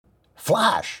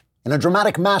Flash! In a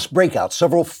dramatic mass breakout,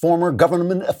 several former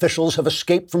government officials have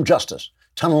escaped from justice.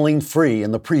 Tunneling free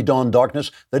in the pre-dawn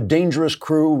darkness, the dangerous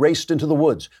crew raced into the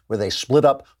woods, where they split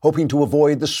up, hoping to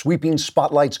avoid the sweeping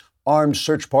spotlights, armed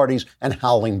search parties, and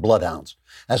howling bloodhounds.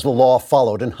 As the law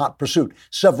followed in hot pursuit,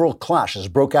 several clashes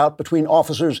broke out between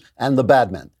officers and the bad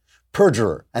men.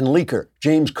 Perjurer and leaker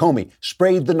James Comey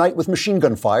sprayed the night with machine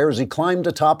gun fire as he climbed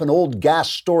atop an old gas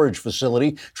storage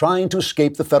facility trying to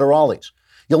escape the federales.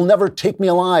 "You'll never take me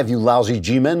alive, you lousy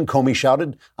G-men," Comey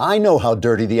shouted. "I know how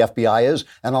dirty the FBI is,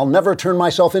 and I'll never turn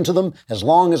myself into them as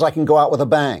long as I can go out with a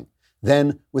bang."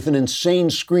 Then, with an insane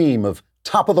scream of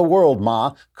 "Top of the world,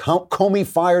 Ma," Comey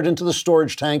fired into the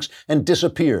storage tanks and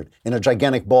disappeared in a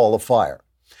gigantic ball of fire.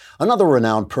 Another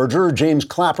renowned perjurer, James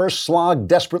Clapper, slogged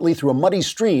desperately through a muddy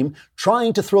stream,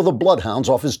 trying to throw the bloodhounds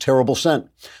off his terrible scent.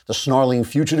 The snarling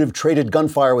fugitive traded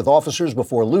gunfire with officers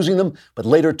before losing them, but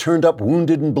later turned up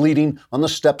wounded and bleeding on the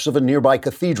steps of a nearby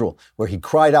cathedral, where he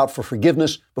cried out for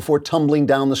forgiveness before tumbling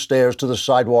down the stairs to the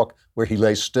sidewalk where he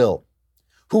lay still.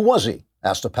 "Who was he?"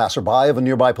 asked a passerby of a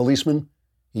nearby policeman.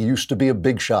 "He used to be a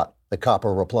big shot," the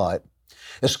copper replied.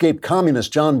 Escaped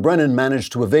communist John Brennan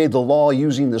managed to evade the law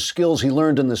using the skills he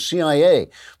learned in the CIA.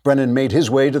 Brennan made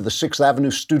his way to the 6th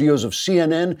Avenue studios of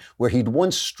CNN, where he'd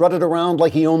once strutted around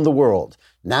like he owned the world.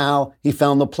 Now he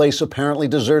found the place apparently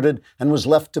deserted and was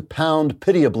left to pound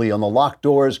pitiably on the locked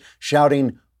doors,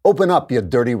 shouting, "Open up, you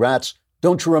dirty rats.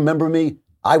 Don't you remember me?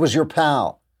 I was your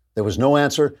pal." There was no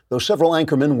answer, though several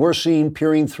anchormen were seen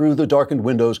peering through the darkened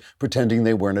windows, pretending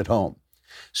they weren't at home.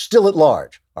 Still at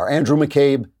large are Andrew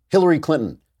McCabe, Hillary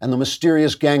Clinton, and the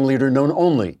mysterious gang leader known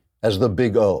only as the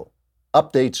Big O.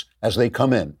 Updates as they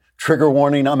come in. Trigger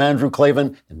warning, I'm Andrew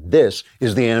Klavan, and this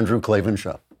is The Andrew Klavan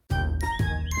Show.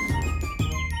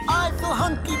 I feel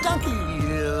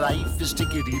hunky-dunky, life is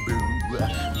tickety-boo.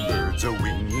 Birds are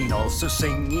winging, also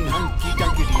singing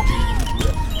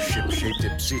hunky-dunky-doo. Ship-shaped,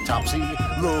 ipsy-topsy,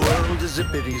 the world is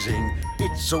zippity-zing.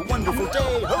 It's a wonderful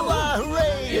day, hurrah,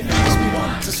 hooray! It makes me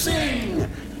want to sing.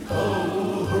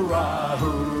 Oh, hurrah,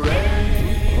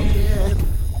 hooray!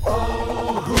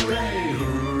 Oh, hooray,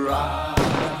 hurrah!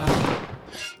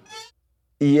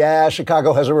 Yeah,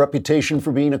 Chicago has a reputation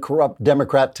for being a corrupt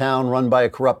Democrat town run by a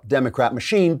corrupt Democrat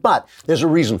machine, but there's a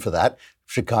reason for that.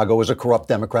 Chicago is a corrupt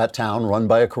Democrat town run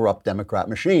by a corrupt Democrat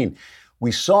machine.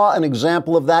 We saw an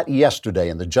example of that yesterday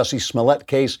in the Jussie Smollett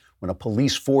case, when a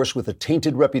police force with a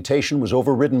tainted reputation was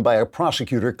overridden by a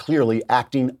prosecutor clearly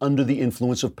acting under the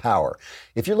influence of power.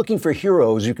 If you're looking for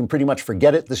heroes, you can pretty much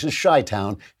forget it. This is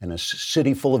Chi-Town, and a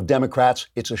city full of Democrats.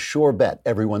 It's a sure bet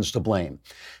everyone's to blame.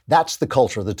 That's the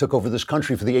culture that took over this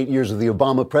country for the 8 years of the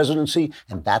Obama presidency,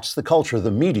 and that's the culture the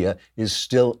media is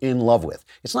still in love with.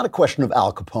 It's not a question of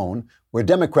Al Capone. Where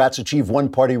Democrats achieve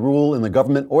one-party rule in the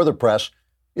government or the press,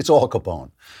 it's all Capone.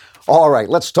 All right,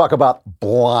 let's talk about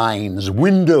blinds,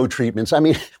 window treatments. I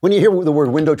mean, when you hear the word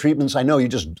window treatments, I know you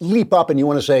just leap up and you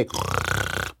want to say,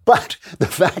 but the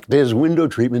fact is window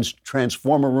treatments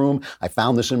transform a room. I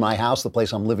found this in my house, the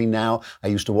place I'm living now. I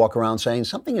used to walk around saying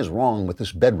something is wrong with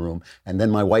this bedroom. And then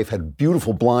my wife had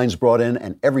beautiful blinds brought in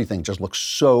and everything just looks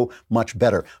so much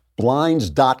better.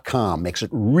 Blinds.com makes it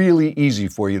really easy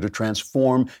for you to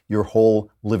transform your whole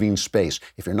living space.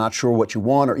 If you're not sure what you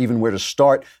want or even where to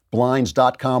start,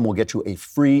 Blinds.com will get you a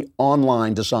free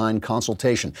online design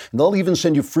consultation. And they'll even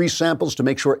send you free samples to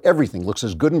make sure everything looks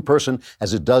as good in person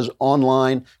as it does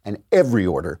online, and every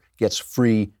order gets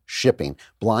free shipping.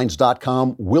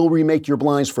 Blinds.com will remake your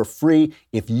blinds for free.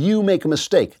 If you make a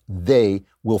mistake, they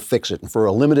will fix it. And for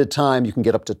a limited time, you can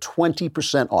get up to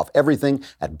 20% off everything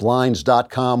at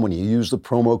Blinds.com when you use the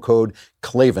promo code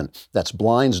Klavan. That's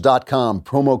Blinds.com,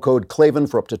 promo code Klavan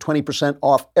for up to 20%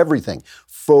 off everything.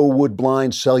 Faux wood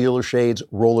blinds, cellular shades,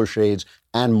 roller shades,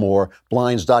 and more.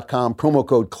 Blinds.com, promo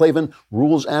code Klavan.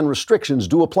 Rules and restrictions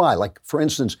do apply. Like, for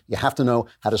instance, you have to know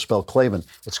how to spell Klavan.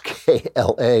 It's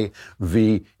Klavan.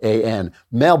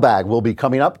 Mailbag will be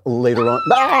coming up later on.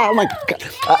 Oh, my God.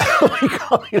 Will be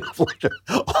coming up later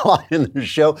on in the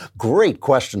show. Great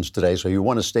questions today, so you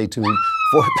want to stay tuned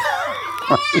for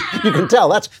You can tell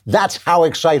that's how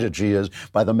excited she is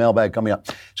by the mailbag coming up.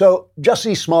 So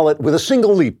Jussie Smollett, with a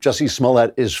single leap, Jussie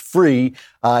Smollett is free.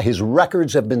 His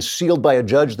records have been sealed by a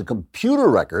judge. The computer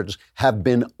records have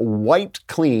been wiped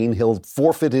clean. He'll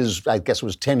forfeit his, I guess it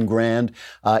was 10 grand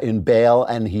in bail,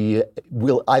 and he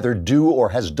will either do or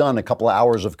has done a couple of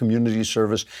hours of community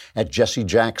service at Jesse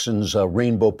Jackson's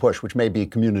Rainbow Push, which may be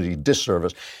community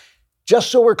disservice.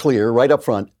 Just so we're clear, right up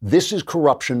front, this is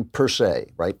corruption per se,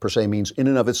 right? Per se means in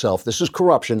and of itself. This is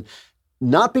corruption.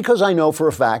 Not because I know for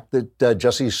a fact that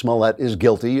Jussie Smollett is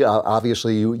guilty.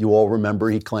 Obviously, you all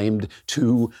remember he claimed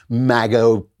two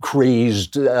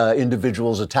MAGA-crazed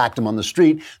individuals attacked him on the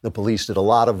street. The police did a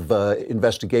lot of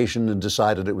investigation and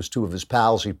decided it was two of his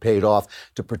pals he paid off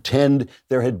to pretend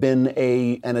there had been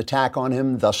an attack on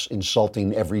him, thus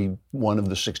insulting every one of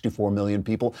the 64 million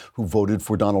people who voted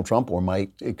for Donald Trump or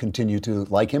might continue to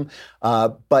like him.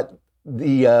 But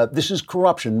this is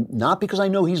corruption, not because I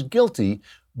know he's guilty,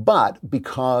 but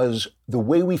because the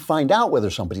way we find out whether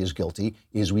somebody is guilty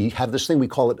is we have this thing, we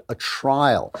call it a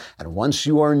trial. And once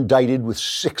you are indicted with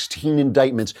 16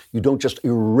 indictments, you don't just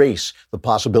erase the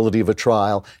possibility of a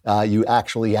trial. You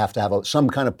actually have to have some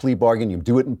kind of plea bargain. You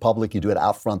do it in public. You do it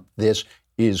out front. This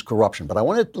is corruption. But I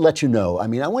want to let you know, I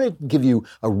want to give you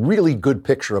a really good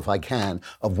picture, if I can,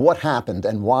 of what happened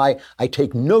and why I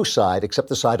take no side except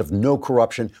the side of no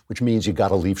corruption, which means you got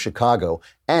to leave Chicago.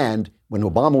 And when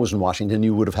Obama was in Washington,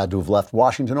 you would have had to have left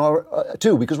Washington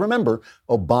too, because remember,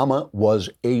 Obama was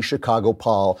a Chicago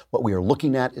Pol. What we are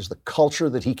looking at is the culture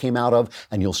that he came out of,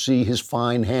 and you'll see his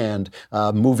fine hand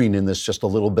moving in this just a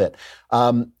little bit.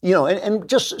 And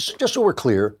just so we're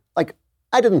clear,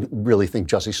 I didn't really think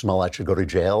Jussie Smollett should go to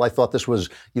jail. I thought this was,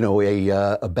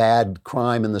 a bad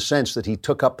crime in the sense that he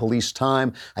took up police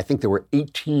time. I think there were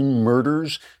 18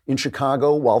 murders in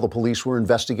Chicago while the police were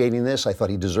investigating this. I thought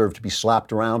he deserved to be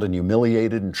slapped around and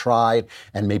humiliated and tried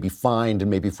and maybe fined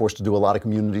and maybe forced to do a lot of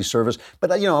community service.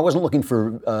 But, I wasn't looking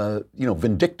for,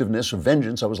 vindictiveness or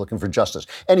vengeance. I was looking for justice.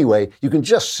 Anyway, you can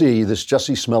just see this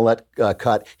Jussie Smollett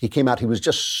cut. He came out, he was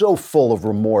just so full of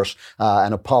remorse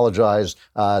and apologized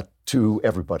to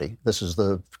everybody. This is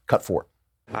the cut 4.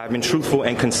 I've been truthful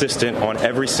and consistent on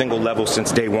every single level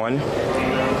since day one.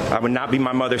 I would not be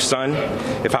my mother's son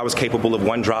if I was capable of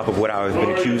one drop of what I've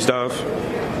been accused of.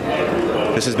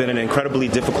 This has been an incredibly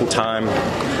difficult time,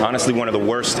 honestly one of the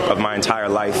worst of my entire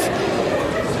life.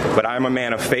 But I'm a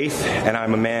man of faith, and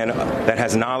I'm a man that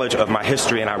has knowledge of my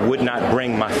history, and I would not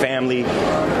bring my family,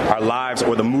 our lives,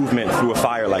 or the movement through a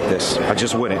fire like this. I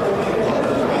just wouldn't.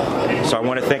 So I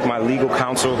want to thank my legal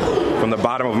counsel from the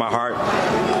bottom of my heart.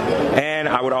 And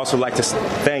I would also like to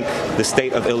thank the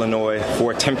state of Illinois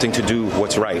for attempting to do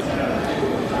what's right.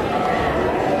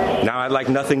 Now, I'd like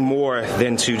nothing more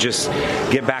than to just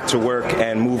get back to work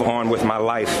and move on with my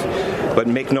life. But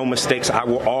make no mistakes, I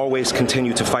will always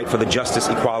continue to fight for the justice,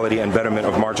 equality, and betterment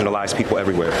of marginalized people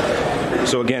everywhere.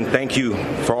 So again, thank you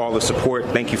for all the support.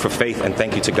 Thank you for faith, and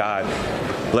thank you to God.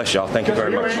 Bless y'all. Thank you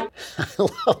very much. I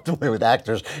love the way with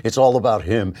actors, it's all about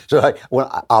him. So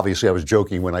obviously I was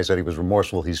joking when I said he was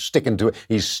remorseful. He's sticking to it.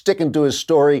 He's sticking to his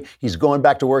story. He's going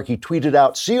back to work. He tweeted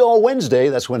out, "See you all Wednesday."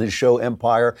 That's when his show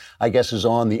Empire, I guess, is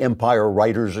on. The Empire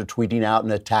writers are tweeting out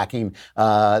and attacking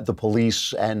the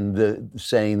police and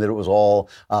saying that it was all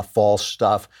false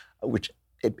stuff, which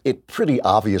it pretty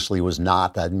obviously was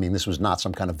not. This was not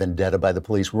some kind of vendetta by the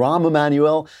police. Rahm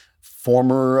Emanuel,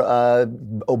 former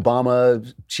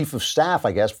Obama chief of staff,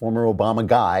 I guess, former Obama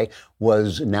guy,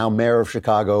 was now mayor of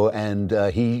Chicago, and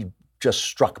he just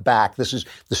struck back. This is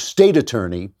the state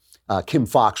attorney, Kim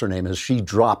Fox, her name is. She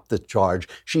dropped the charge.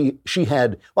 She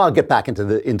had. Well, I'll get back into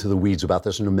the weeds about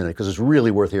this in a minute because it's really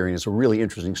worth hearing. It's a really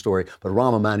interesting story. But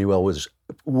Rahm Emanuel was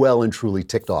well and truly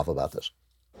ticked off about this.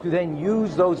 To then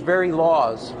use those very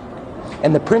laws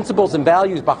and the principles and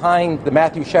values behind the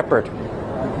Matthew Shepard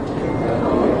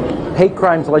hate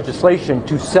crimes legislation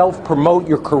to self-promote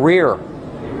your career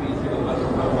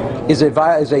is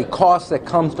a cost that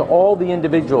comes to all the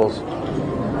individuals,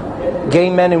 gay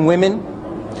men and women,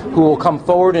 who will come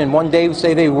forward and one day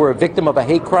say they were a victim of a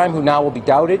hate crime who now will be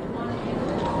doubted.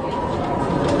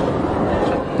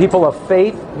 People of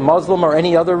faith, Muslim or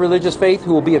any other religious faith,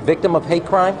 who will be a victim of hate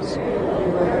crimes.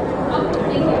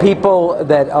 People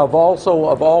that of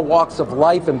all walks of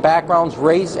life and backgrounds,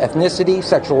 race, ethnicity,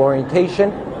 sexual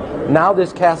orientation. Now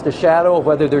this casts a shadow of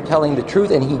whether they're telling the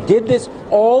truth, and he did this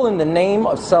all in the name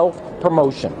of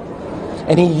self-promotion.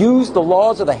 And he used the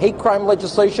laws of the hate crime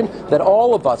legislation that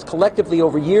all of us collectively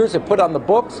over years have put on the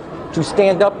books to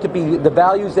stand up to be the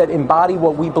values that embody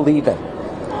what we believe in.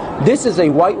 This is a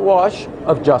whitewash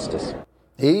of justice.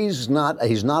 He's not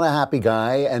a happy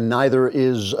guy, and neither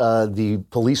is the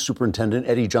police superintendent,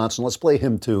 Eddie Johnson. Let's play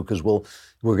him too, because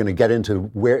we're going to get into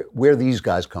where these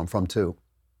guys come from too.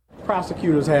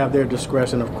 Prosecutors have their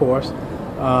discretion, of course.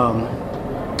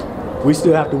 We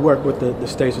still have to work with the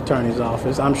state's attorney's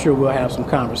office. I'm sure we'll have some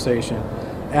conversation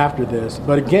after this.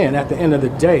 But again, at the end of the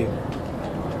day,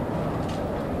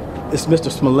 it's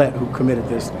Mr. Smollett who committed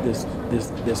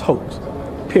this hoax,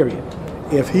 period.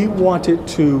 If he wanted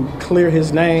to clear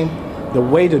his name, the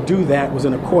way to do that was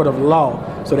in a court of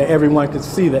law so that everyone could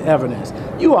see the evidence.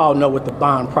 You all know what the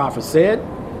bond proffer said.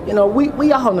 You know,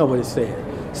 we all know what it said.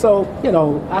 So, you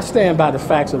know, I stand by the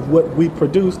facts of what we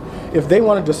produced. If they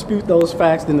want to dispute those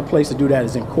facts, then the place to do that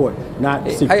is in court, not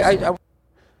secret.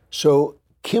 So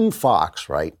Kim Foxx,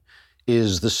 right,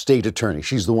 is the state attorney.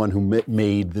 She's the one who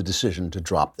made the decision to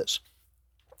drop this.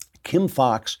 Kim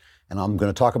Foxx, and I'm going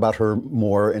to talk about her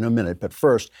more in a minute, but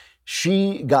first,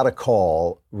 she got a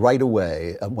call right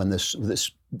away when this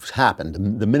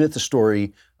happened. The minute the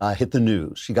story hit the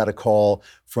news, she got a call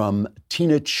from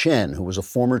Tina Chen, who was a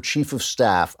former chief of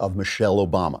staff of Michelle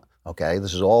Obama. Okay,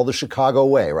 this is all the Chicago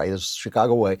way, right? This is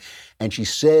Chicago way. And she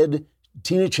said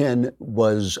Tina Chen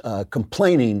was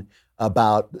complaining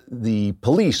about the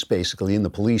police, basically, and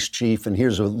the police chief. And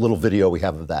here's a little video we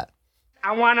have of that.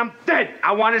 I want him dead.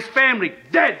 I want his family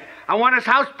dead. I want his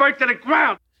house burnt to the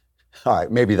ground. All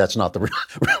right, maybe that's not the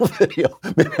real video.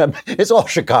 It's all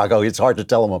Chicago. It's hard to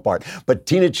tell them apart. But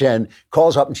Tina Chen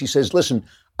calls up and she says, listen,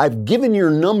 I've given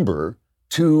your number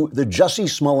to the Jussie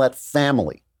Smollett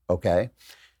family, okay?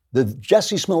 The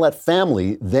Jussie Smollett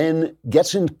family then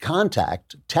gets in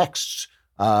contact, texts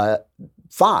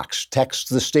Fox, texts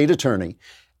the state attorney,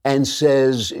 and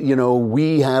says, you know,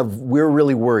 we're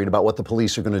really worried about what the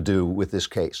police are going to do with this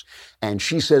case. And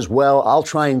she says, well, I'll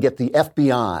try and get the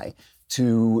FBI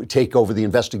to take over the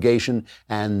investigation.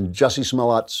 And Jussie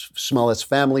Smollett's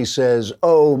family says,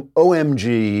 oh,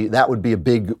 OMG, that would be a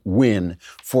big win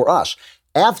for us.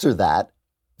 After that,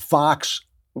 Fox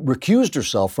recused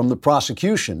herself from the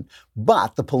prosecution,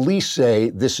 but the police say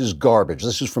this is garbage.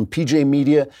 This is from PJ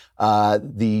Media.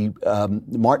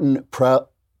 Martin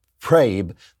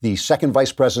Prabe, the second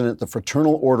vice president, the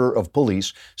Fraternal Order of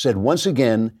Police, said once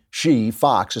again,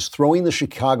 Fox, is throwing the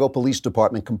Chicago Police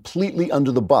Department completely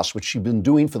under the bus, which she's been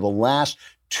doing for the last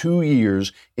 2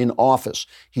 years in office.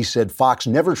 He said Fox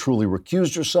never truly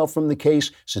recused herself from the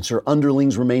case since her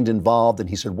underlings remained involved. And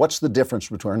he said, what's the difference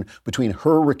between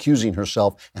her recusing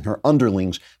herself and her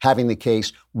underlings having the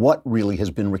case? What really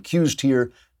has been recused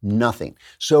here? Nothing.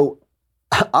 So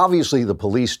obviously, the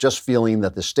police just feeling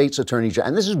that the state's attorney,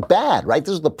 and this is bad, right?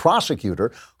 This is the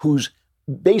prosecutor who's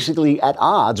basically at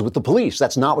odds with the police.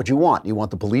 That's not what you want. You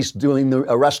want the police doing the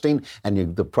arresting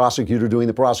and the prosecutor doing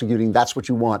the prosecuting. That's what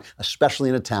you want, especially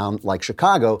in a town like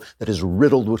Chicago that is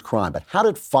riddled with crime. But how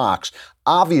did Fox,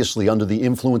 obviously under the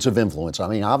influence of influence, I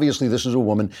mean, obviously this is a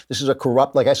woman, this is a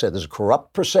corrupt, like I said, this is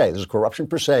corrupt per se, this is corruption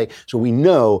per se, so we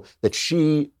know that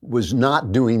she was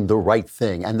not doing the right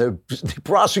thing. And the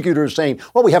prosecutor is saying,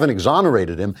 well, we haven't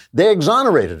exonerated him. They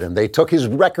exonerated him. They took his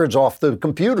records off the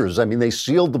computers. I mean, they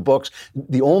sealed the books.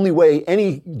 The only way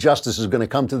any justice is going to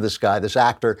come to this guy, this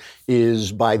actor,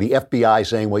 is by the FBI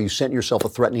saying, well, you sent yourself a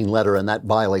threatening letter and that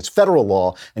violates federal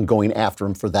law, and going after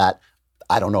him for that.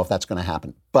 I don't know if that's going to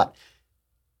happen. But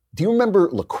do you remember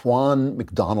Laquan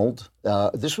McDonald?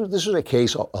 This was a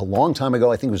case a long time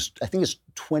ago. I think it's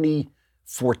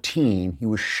 2014. He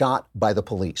was shot by the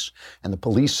police, and the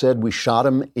police said we shot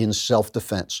him in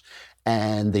self-defense.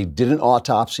 And they did an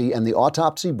autopsy, and the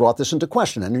autopsy brought this into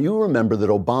question. And you remember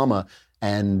that Obama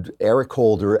and Eric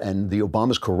Holder and the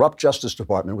Obama's corrupt Justice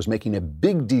Department was making a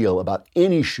big deal about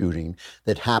any shooting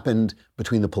that happened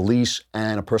between the police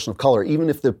and a person of color,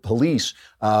 even if the police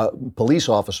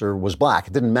officer was black.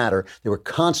 It didn't matter. They were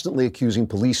constantly accusing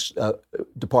police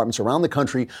departments around the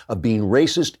country of being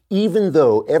racist, even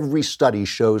though every study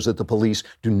shows that the police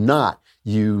do not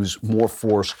use more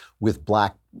force with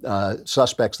black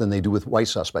suspects than they do with white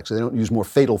suspects. They don't use more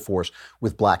fatal force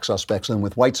with black suspects than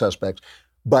with white suspects.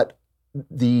 But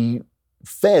the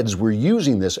feds were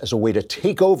using this as a way to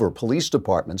take over police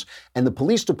departments, and the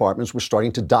police departments were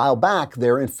starting to dial back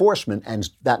their enforcement, and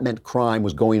that meant crime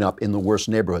was going up in the worst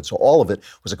neighborhoods. So all of it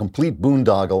was a complete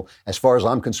boondoggle. As far as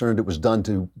I'm concerned, it was done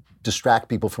to distract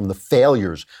people from the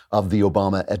failures of the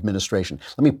Obama administration.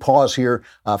 Let me pause here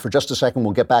for just a second.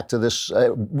 We'll get back to this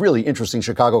really interesting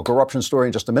Chicago corruption story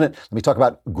in just a minute. Let me talk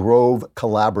about Grove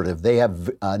Collaborative. They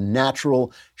have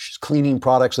natural cleaning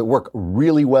products that work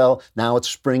really well. Now it's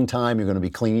springtime. You're going to be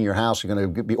cleaning your house. You're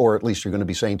going to be, or at least you're going to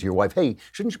be saying to your wife, hey,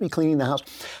 shouldn't you be cleaning the house?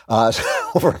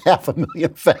 Over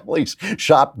 500,000 families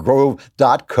shop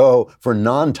Grove.co for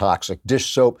non-toxic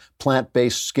dish soap,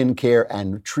 plant-based skincare,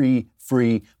 and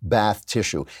tree-free bath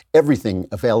tissue. Everything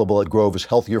available at Grove is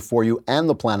healthier for you and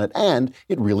the planet, and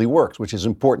it really works, which is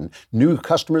important. New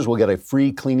customers will get a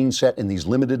free cleaning set in these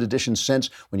limited edition scents.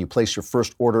 When you place your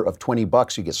first order of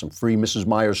 $20, you get some free Mrs.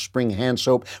 Meyer's Spring Hand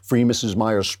Soap, free Mrs.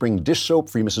 Meyer's Spring Dish Soap,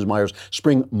 free Mrs. Meyer's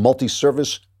Spring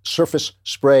Multi-Surface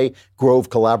Spray, Grove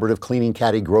Collaborative Cleaning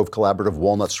Caddy, Grove Collaborative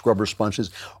Walnut Scrubber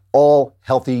Sponges. all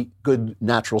healthy, good,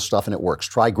 natural stuff, and it works.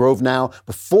 Try Grove now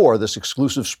before this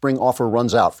exclusive spring offer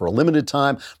runs out. For a limited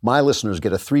time, my listeners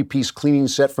get a 3-piece cleaning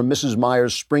set from Mrs.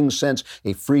 Meyer's Spring Scents,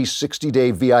 a free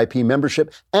 60-day VIP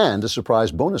membership, and a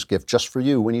surprise bonus gift just for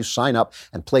you when you sign up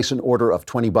and place an order of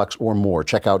 $20 or more.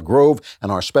 Check out Grove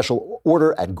and our special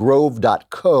order at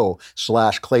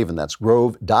grove.co/Klavan. That's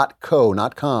grove.co,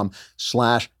 not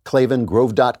com/Klavan,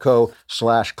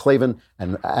 grove.co/Klavan.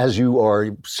 And as you are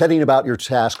setting about your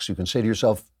tasks, you can say to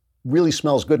yourself, really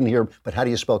smells good in here, but how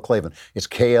do you spell Klavan? It's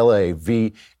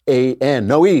Klavan.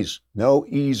 No E's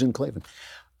in Klavan.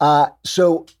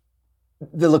 So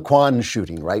the Laquan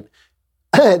shooting, right?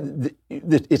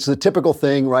 It's the typical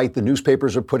thing, right? The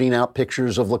newspapers are putting out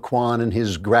pictures of Laquan and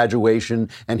his graduation,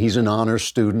 and he's an honors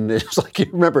student. It's like, you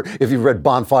remember, if you've read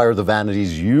Bonfire of the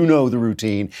Vanities, you know the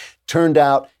routine. Turned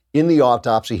out, in the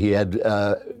autopsy, he had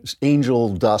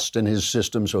angel dust in his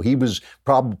system, so he was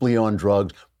probably on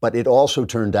drugs. But it also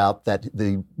turned out that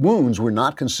the wounds were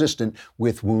not consistent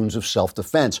with wounds of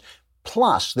self-defense.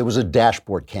 Plus, there was a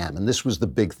dashboard cam, and this was the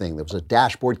big thing. There was a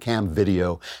dashboard cam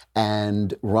video,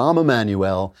 and Rahm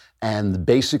Emanuel and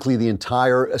basically the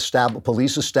entire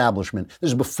police establishment,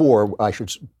 this is before, I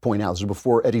should point out, this is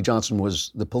before Eddie Johnson was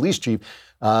the police chief,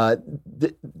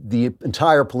 the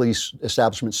entire police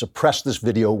establishment suppressed this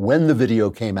video. When the video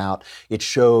came out, it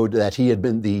showed that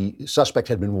the suspect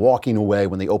had been walking away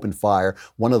when they opened fire.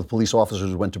 One of the police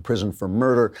officers went to prison for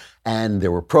murder, and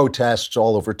there were protests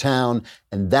all over town.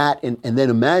 And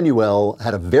then Emanuel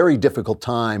had a very difficult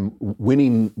time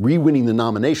re-winning the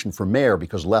nomination for mayor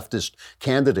because leftist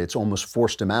candidates almost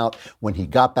forced him out. When he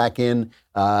got back in,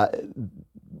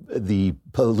 the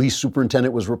police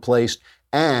superintendent was replaced,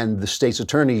 and the state's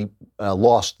attorney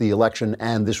lost the election,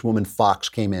 and this woman, Fox,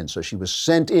 came in. So she was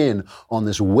sent in on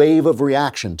this wave of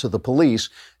reaction to the police,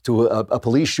 to a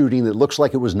police shooting that looks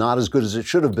like it was not as good as it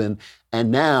should have been. And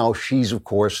now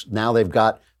now they've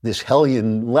got this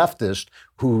hellion leftist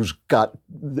who's got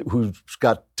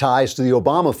ties to the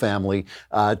Obama family,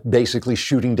 basically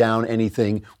shooting down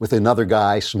anything with another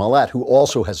guy, Smollett, who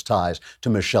also has ties to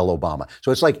Michelle Obama.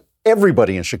 So it's like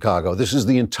everybody in Chicago. This is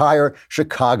the entire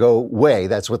Chicago way.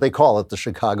 That's what they call it, the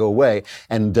Chicago way.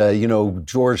 And,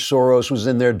 George Soros was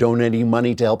in there donating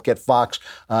money to help get Fox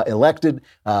elected,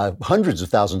 hundreds of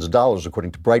thousands of dollars,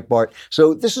 according to Breitbart.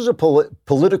 So this is a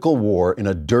political war in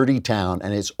a dirty town.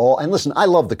 And and listen, I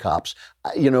love the cops.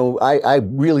 I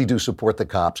really do support the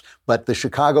cops. But the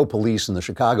Chicago police and the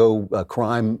Chicago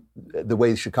crime, the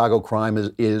way Chicago crime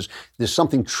is, there's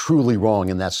something truly wrong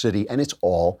in that city. And it's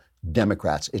all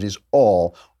Democrats. It is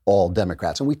all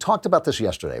Democrats. And we talked about this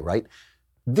yesterday, right?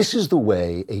 This is the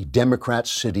way a Democrat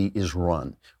city is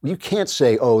run. You can't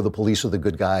say, oh, the police are the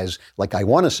good guys, like I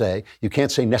want to say. You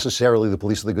can't say necessarily the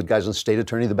police are the good guys and the state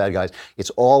attorney the bad guys. It's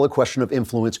all a question of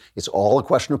influence. It's all a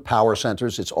question of power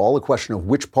centers. It's all a question of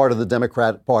which part of the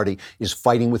Democrat Party is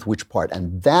fighting with which part.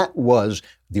 And that was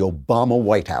the Obama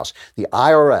White House, the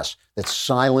IRS that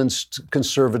silenced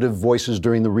conservative voices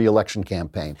during the re-election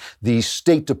campaign, the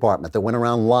State Department that went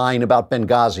around lying about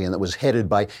Benghazi and that was headed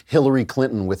by Hillary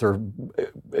Clinton with her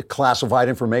classified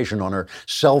information on her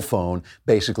cell phone,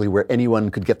 basically where anyone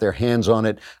could get their hands on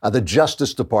it, the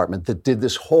Justice Department that did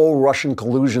this whole Russian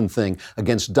collusion thing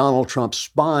against Donald Trump,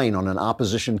 spying on an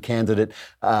opposition candidate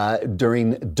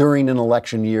during an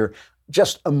election year.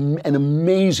 Just an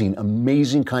amazing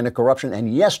kind of corruption.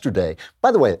 And yesterday,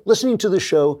 by the way, listening to the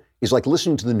show is like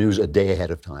listening to the news a day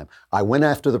ahead of time. I went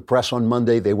after the press on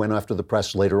Monday. They went after the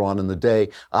press later on in the day.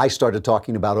 I started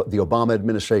talking about the Obama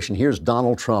administration. Here's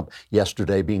Donald Trump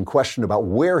yesterday being questioned about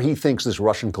where he thinks this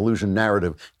Russian collusion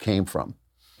narrative came from.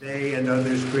 They and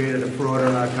others created a fraud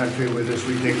in our country with this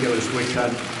ridiculous witch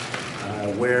hunt,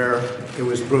 where it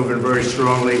was proven very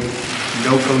strongly,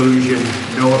 no collusion,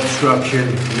 no obstruction,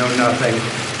 no nothing.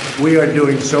 We are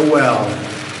doing so well.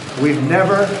 We've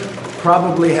never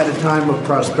probably had a time of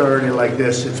prosperity like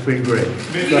this. It's been great.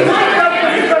 You're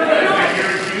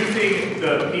accusing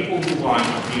the people who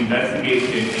launched the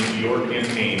investigation into your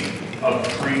campaign of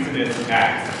treasonous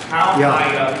acts. How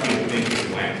high up do you think it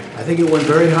went? I think it went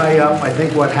very high up. I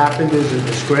think what happened is a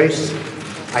disgrace.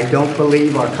 I don't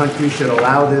believe our country should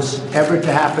allow this ever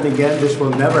to happen again. This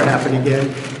will never happen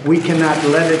again. We cannot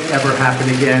let it ever happen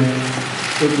again.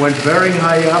 It went very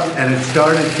high up, and it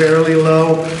started fairly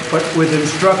low, but with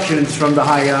instructions from the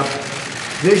high up.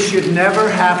 This should never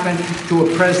happen to a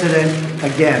president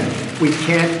again. We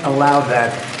can't allow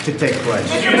that to take place.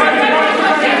 Do you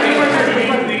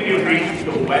think you reached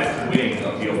the West Wing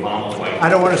of the Obama White House? I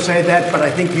don't want to say that, but I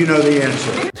think you know the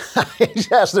answer. He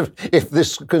asked if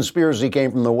this conspiracy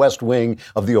came from the West Wing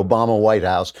of the Obama White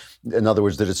House. In other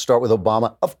words, did it start with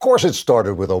Obama? Of course it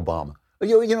started with Obama.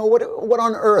 You know, what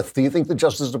on earth do you think the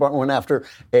Justice Department went after?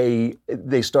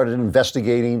 They started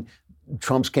investigating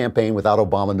Trump's campaign without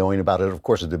Obama knowing about it. Of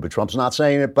course it did, but Trump's not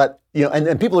saying it. But, you know,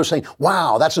 and people are saying,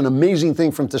 wow, that's an amazing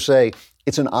thing for him to say.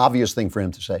 It's an obvious thing for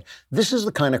him to say. This is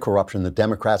the kind of corruption that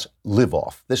Democrats live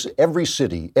off. Every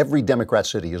city, every Democrat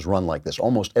city is run like this,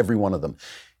 almost every one of them.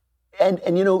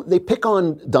 And you know, they pick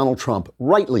on Donald Trump,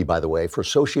 rightly, by the way, for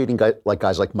associating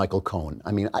guys like Michael Cohen.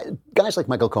 I mean, guys like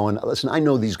Michael Cohen, listen, I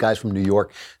know these guys from New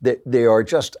York. They're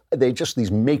just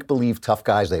these make-believe tough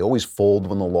guys. They always fold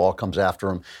when the law comes after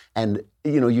them. And,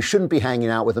 you know, you shouldn't be hanging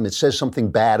out with them. It says something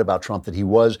bad about Trump that he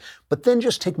was. But then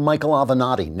just take Michael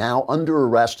Avenatti, now under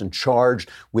arrest and charged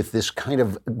with this kind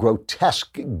of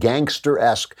grotesque,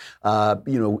 gangster-esque,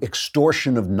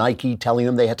 extortion of Nike, telling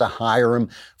them they had to hire him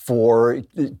for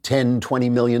 $10-20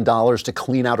 million to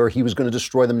clean out, or he was going to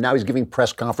destroy them. Now he's giving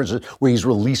press conferences where he's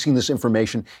releasing this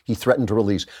information he threatened to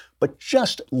release. But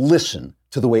just listen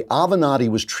to the way Avenatti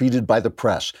was treated by the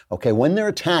press. Okay, when they're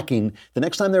attacking, the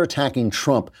next time they're attacking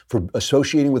Trump for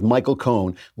associating with Michael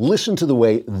Cohen, listen to the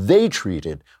way they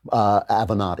treated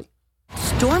Avenatti.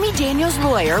 Stormy Daniels'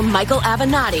 lawyer, Michael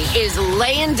Avenatti, is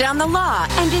laying down the law.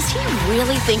 And is he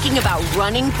really thinking about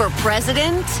running for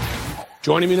president?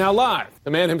 Joining me now live,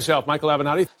 the man himself, Michael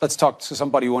Avenatti. Let's talk to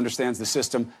somebody who understands the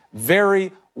system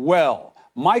very well.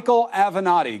 Michael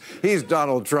Avenatti. He's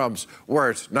Donald Trump's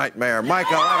worst nightmare.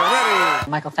 Michael Avenatti.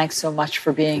 Michael, thanks so much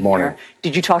for being here.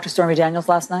 Did you talk to Stormy Daniels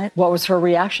last night? What was her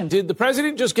reaction? Did the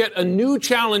president just get a new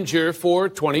challenger for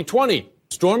 2020?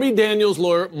 Stormy Daniels'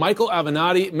 lawyer, Michael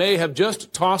Avenatti, may have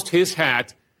just tossed his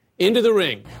hat into the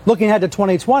ring. Looking ahead to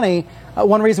 2020,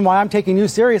 one reason why I'm taking you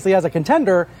seriously as a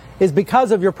contender is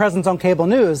because of your presence on cable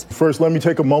news. First, let me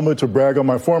take a moment to brag on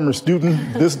my former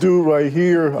student. This dude right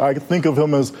here, I think of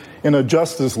him as in a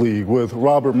Justice League with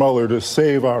Robert Mueller to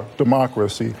save our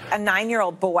democracy. A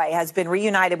 9-year-old boy has been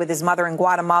reunited with his mother in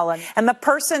Guatemala. And the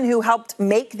person who helped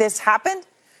make this happen,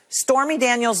 Stormy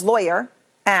Daniels' lawyer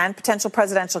and potential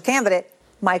presidential candidate,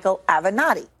 Michael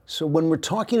Avenatti. So when we're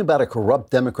talking about a corrupt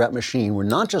Democrat machine, we're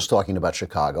not just talking about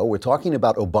Chicago, we're talking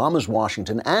about Obama's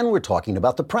Washington, and we're talking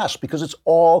about the press, because it's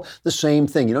all the same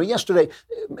thing. You know, yesterday,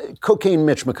 Cocaine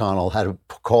Mitch McConnell had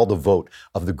called a vote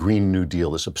of the Green New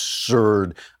Deal, this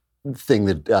absurd thing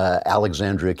that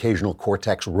Alexandria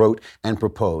Ocasio-Cortez wrote and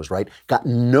proposed, right? Got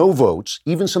no votes.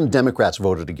 Even some Democrats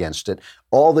voted against it.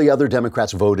 All the other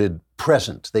Democrats voted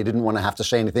present. They didn't want to have to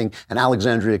say anything. And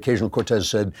Alexandria Ocasio-Cortez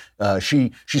said,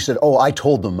 she said, oh, I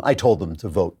told them to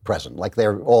vote present. Like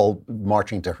they're all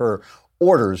marching to her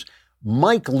orders.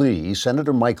 Mike Lee,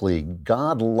 Senator Mike Lee,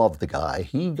 God love the guy.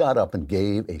 He got up and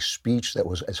gave a speech that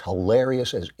was as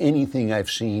hilarious as anything I've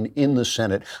seen in the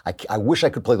Senate. I wish I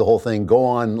could play the whole thing. Go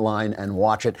online and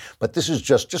watch it. But this is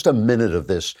just a minute of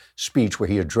this speech where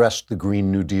he addressed the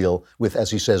Green New Deal with,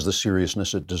 as he says, the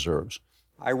seriousness it deserves.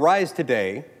 I rise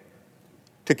today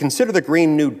to consider the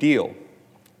Green New Deal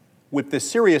with the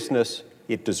seriousness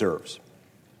it deserves.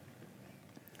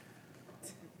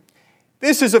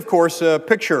 This is, of course, a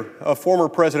picture of former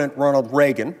President Ronald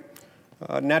Reagan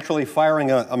naturally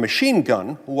firing a machine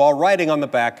gun while riding on the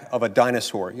back of a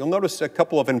dinosaur. You'll notice a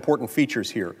couple of important features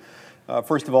here.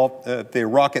 First of all, the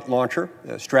rocket launcher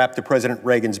strapped to President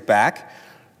Reagan's back,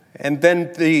 and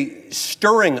then the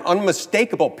stirring,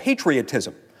 unmistakable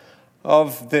patriotism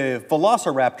of the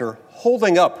Velociraptor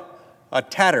holding up a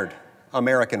tattered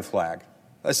American flag,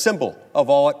 a symbol of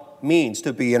all it means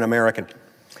to be an American.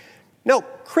 Now,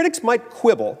 critics might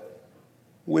quibble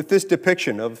with this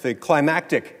depiction of the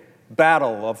climactic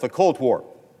battle of the Cold War,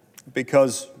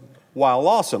 because while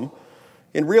awesome,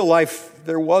 in real life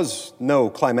there was no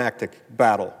climactic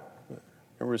battle.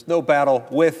 There was no battle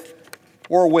with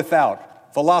or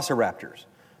without velociraptors.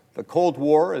 The Cold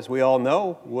War, as we all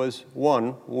know, was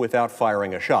won without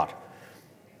firing a shot.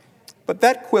 But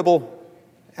that quibble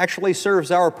actually serves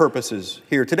our purposes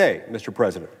here today, Mr.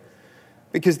 President,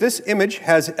 because this image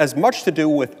has as much to do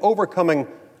with overcoming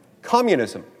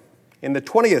communism in the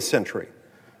 20th century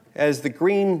as the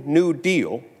Green New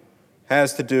Deal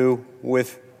has to do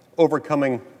with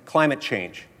overcoming climate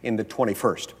change in the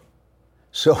 21st.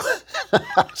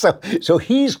 So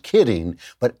he's kidding,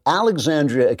 but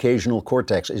Alexandria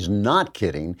Ocasio-Cortez is not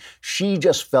kidding. She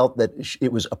just felt that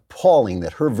it was appalling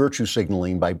that her virtue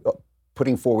signaling by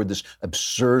putting forward this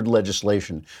absurd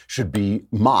legislation should be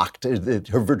mocked.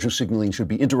 Her virtue signaling should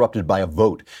be interrupted by a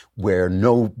vote where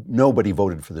nobody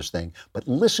voted for this thing. But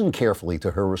listen carefully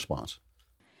to her response.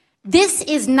 This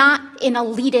is not an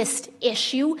elitist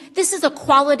issue. This is a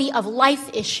quality of life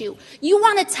issue. You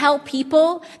want to tell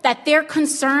people that their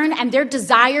concern and their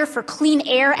desire for clean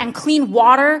air and clean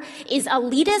water is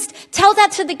elitist? Tell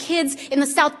that to the kids in the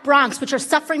South Bronx, which are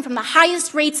suffering from the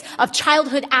highest rates of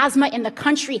childhood asthma in the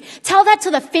country. Tell that to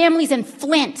the families in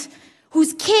Flint,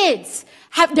 whose kids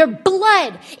have their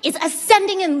blood is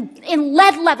ascending in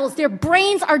lead levels. Their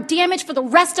brains are damaged for the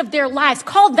rest of their lives.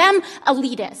 Call them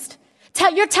elitist.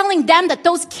 You're telling them that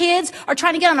those kids are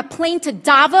trying to get on a plane to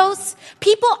Davos?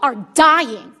 People are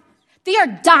dying. They are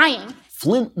dying.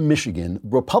 Flint, Michigan,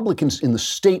 Republicans in the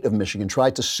state of Michigan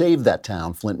tried to save that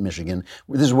town, Flint, Michigan.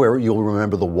 This is where you'll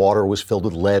remember the water was filled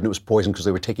with lead and it was poisoned because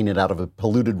they were taking it out of a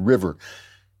polluted river.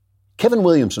 Kevin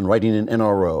Williamson, writing in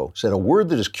NRO, said a word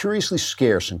that is curiously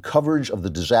scarce in coverage of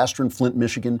the disaster in Flint,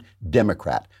 Michigan,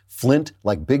 Democrat. Flint,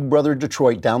 like Big Brother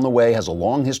Detroit down the way, has a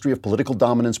long history of political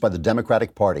dominance by the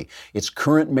Democratic Party. Its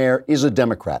current mayor is a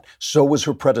Democrat. So was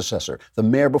her predecessor. The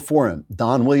mayor before him,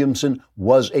 Don Williamson,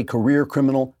 was a career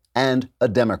criminal and a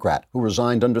Democrat who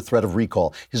resigned under threat of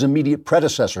recall. His immediate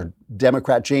predecessor,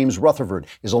 Democrat James Rutherford,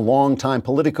 is a longtime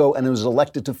politico and was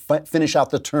elected to finish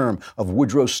out the term of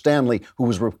Woodrow Stanley, who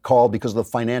was recalled because of the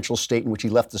financial state in which he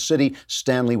left the city.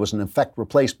 Stanley was in effect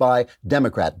replaced by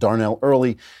Democrat Darnell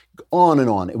Early. On and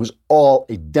on. It was all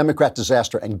a Democrat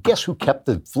disaster. And guess who kept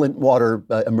the Flint water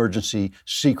emergency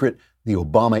secret? The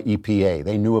Obama EPA.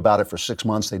 They knew about it for 6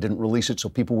 months. They didn't release it, so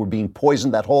people were being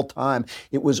poisoned that whole time.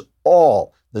 It was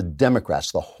all the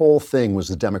Democrats. The whole thing was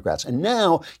the Democrats. And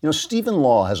now, Stephen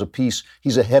Law has a piece.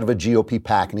 He's a head of a GOP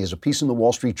PAC, and he has a piece in the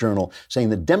Wall Street Journal saying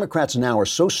the Democrats now are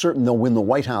so certain they'll win the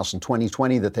White House in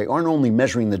 2020 that they aren't only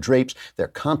measuring the drapes, they're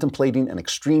contemplating an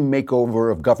extreme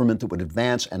makeover of government that would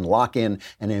advance and lock in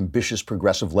an ambitious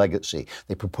progressive legacy.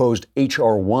 They proposed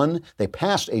H.R. 1. They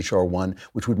passed H.R. 1,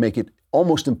 which would make it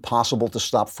almost impossible to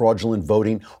stop fraudulent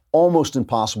voting, almost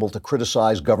impossible to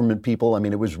criticize government people. I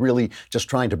mean, it was really just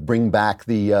trying to bring back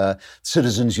the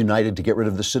Citizens United, to get rid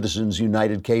of the Citizens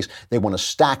United case. They want to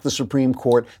stack the Supreme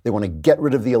Court. They want to get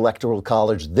rid of the Electoral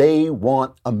College. They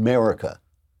want America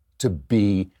to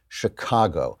be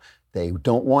Chicago. They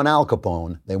don't want Al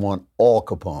Capone. They want all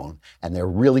Capone. And they're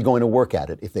really going to work at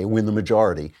it if they win the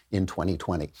majority in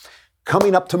 2020.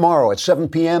 Coming up tomorrow at 7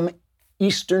 p.m.,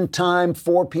 Eastern Time,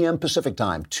 4 p.m. Pacific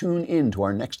Time. Tune in to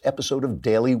our next episode of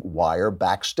Daily Wire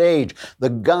Backstage. The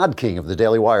God King of the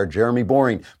Daily Wire, Jeremy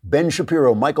Boring, Ben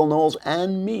Shapiro, Michael Knowles,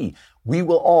 and me. We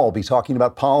will all be talking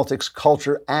about politics,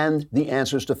 culture, and the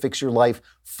answers to fix your life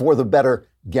for the better,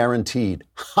 guaranteed.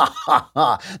 Ha ha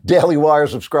ha. Daily Wire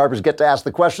subscribers get to ask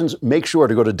the questions. Make sure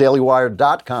to go to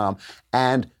dailywire.com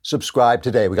and subscribe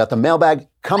today. We got the mailbag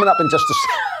coming up in just a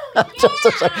second. Just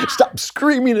a second. Stop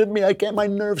screaming at me. My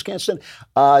nerves can't stand.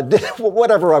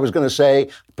 Whatever I was going to say,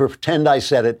 pretend I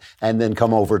said it, and then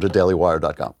come over to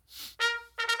dailywire.com.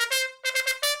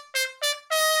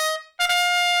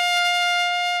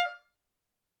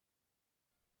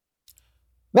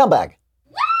 Mailbag.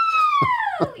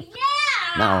 Yeah!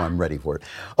 Now I'm ready for it.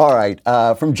 All right.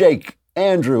 From Jake.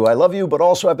 Andrew, I love you, but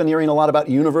also I've been hearing a lot about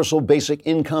universal basic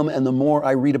income, and the more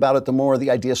I read about it, the more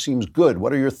the idea seems good.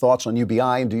 What are your thoughts on UBI,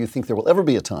 and do you think there will ever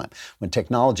be a time when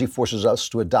technology forces us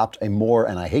to adopt a more,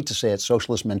 and I hate to say it,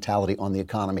 socialist mentality on the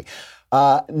economy?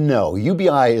 No,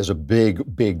 UBI is a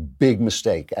big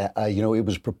mistake. It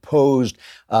was proposed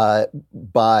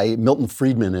by Milton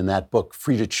Friedman in that book,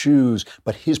 Free to Choose,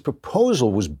 but his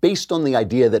proposal was based on the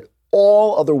idea that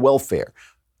all other welfare,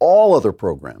 all other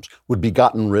programs would be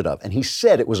gotten rid of. And he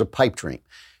said it was a pipe dream.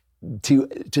 To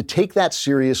take that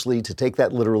seriously, to take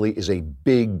that literally, is a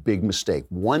big mistake.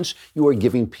 Once you are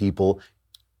giving people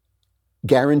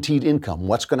guaranteed income,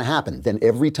 what's going to happen? Then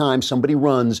every time somebody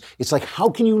runs, it's like, how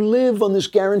can you live on this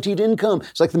guaranteed income?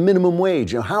 It's like the minimum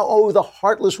wage. The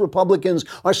heartless Republicans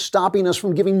are stopping us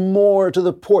from giving more to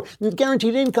the poor.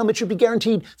 Guaranteed income, it should be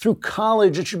guaranteed through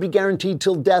college. It should be guaranteed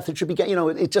till death. It should be,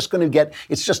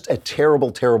 it's just a terrible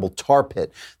tar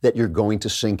pit that you're going to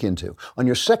sink into. On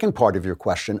your second part of your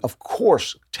question, of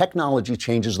course, technology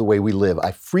changes the way we live.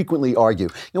 I frequently argue,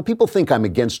 people think I'm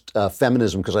against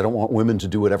feminism because I don't want women to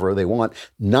do whatever they want.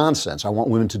 Nonsense. I want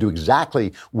women to do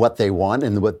exactly what they want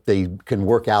and what they can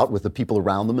work out with the people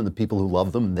around them and the people who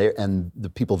love them and the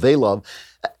people they love.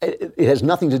 It has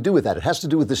nothing to do with that. It has to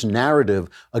do with this narrative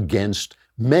against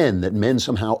men, that men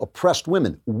somehow oppressed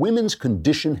women. Women's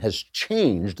condition has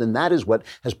changed, and that is what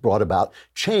has brought about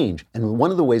change. And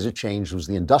one of the ways it changed was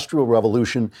the Industrial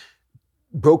Revolution.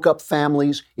 broke up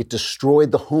families. It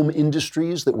destroyed the home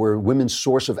industries that were women's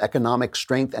source of economic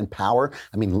strength and power.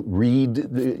 I mean, read,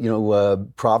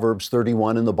 Proverbs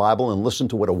 31 in the Bible and listen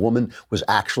to what a woman was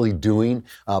actually doing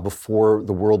before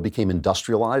the world became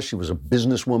industrialized. She was a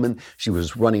businesswoman. She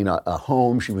was running a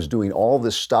home. She was doing all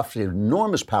this stuff. She had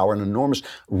enormous power and enormous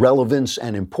relevance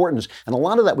and importance. And a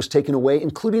lot of that was taken away,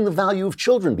 including the value of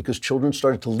children, because children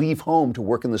started to leave home to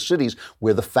work in the cities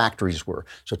where the factories were.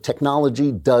 So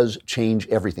technology does change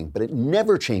everything, but it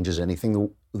never changes anything the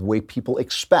way people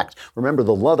expect. Remember,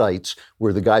 the Luddites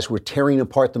were the guys who were tearing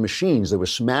apart the machines. They were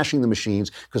smashing the machines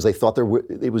because they thought there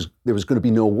was going to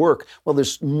be no work. Well,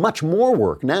 there's much more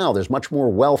work now. There's much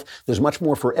more wealth. There's much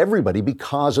more for everybody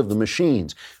because of the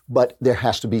machines. But there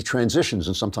has to be transitions,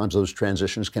 and sometimes those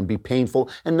transitions can be painful,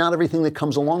 and not everything that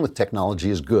comes along with technology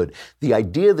is good. The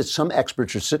idea that some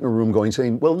experts should sit in a room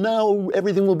saying, well, now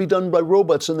everything will be done by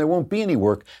robots and there won't be any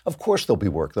work. Of course there'll be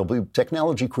work.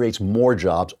 Technology creates more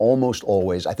jobs almost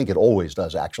always. I think it always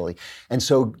does, actually. And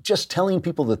so just telling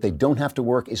people that they don't have to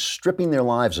work is stripping their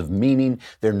lives of meaning.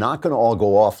 They're not going to all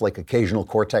go off like Occasional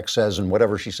Cortex says, and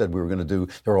whatever she said we were going to do,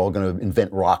 they're all going to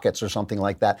invent rockets or something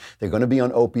like that. They're going to be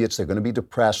on opiates. They're going to be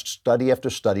depressed. Study after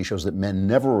study shows that men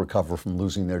never recover from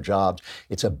losing their jobs.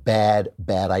 It's a bad,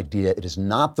 bad idea. It is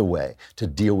not the way to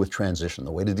deal with transition.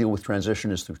 The way to deal with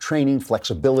transition is through training,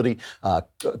 flexibility,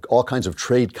 all kinds of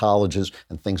trade colleges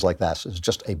and things like that. So it's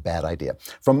just a bad idea.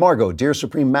 From Margot, dear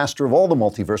Supreme Master of all the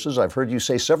multiverses, I've heard you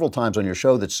say several times on your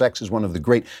show that sex is one of the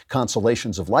great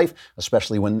consolations of life,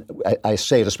 especially when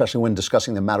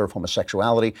discussing the matter of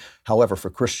homosexuality. However, for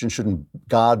Christians, shouldn't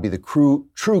God be the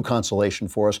true consolation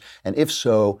for us? And if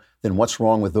so, then what's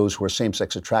wrong with those who are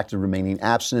same-sex attracted remaining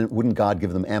abstinent? Wouldn't God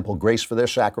give them ample grace for their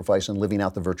sacrifice and living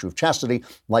out the virtue of chastity?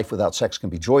 Life without sex can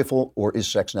be joyful, or is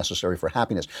sex necessary for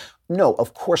happiness? No,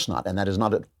 of course not. And that is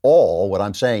not at all what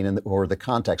I'm saying or the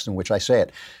context in which I say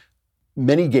it.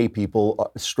 Many gay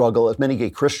people many gay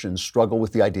Christians struggle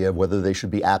with the idea of whether they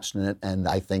should be abstinent, and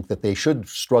I think that they should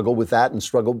struggle with that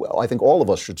I think all of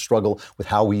us should struggle with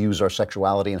how we use our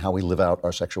sexuality and how we live out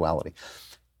our sexuality.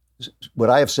 What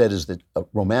I have said is that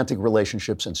romantic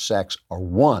relationships and sex are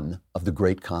one of the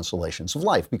great consolations of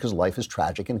life, because life is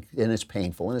tragic and it's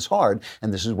painful and it's hard.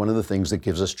 And this is one of the things that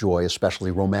gives us joy, especially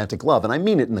romantic love. And I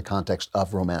mean it in the context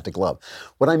of romantic love.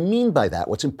 What I mean by that,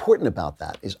 what's important about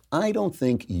that, is I don't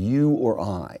think you or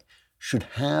I should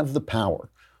have the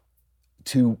power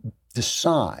to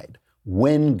decide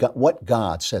what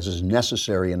God says is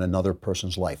necessary in another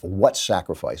person's life, what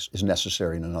sacrifice is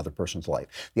necessary in another person's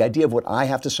life. The idea of what I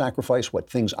have to sacrifice, what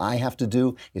things I have to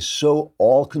do, is so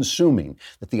all-consuming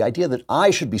that the idea that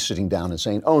I should be sitting down and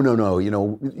saying, oh, no,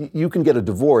 you can get a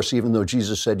divorce even though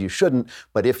Jesus said you shouldn't,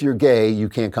 but if you're gay, you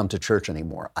can't come to church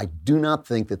anymore. I do not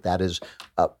think that that is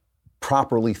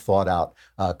properly thought out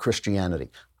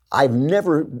Christianity. I've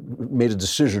never made a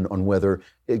decision on whether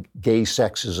gay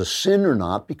sex is a sin or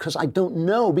not, because I don't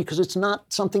know, because it's not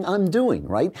something I'm doing,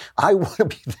 right? I want to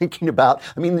be thinking about,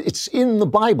 it's in the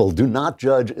Bible. Do not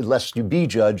judge lest you be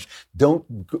judged. Don't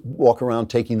walk around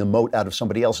taking the mote out of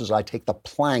somebody else's eye. Take the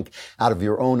plank out of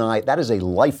your own eye. That is a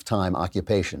lifetime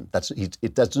occupation.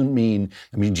 It doesn't mean,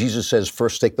 Jesus says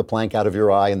first take the plank out of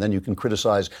your eye and then you can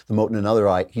criticize the mote in another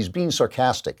eye. He's being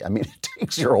sarcastic. It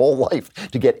takes your whole life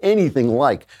to get anything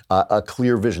like a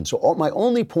clear vision. So my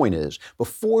only point is,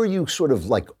 before you sort of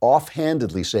like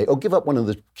offhandedly say, give up one of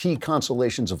the key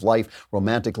consolations of life,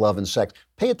 romantic love and sex,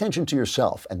 pay attention to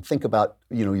yourself and think about,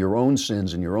 your own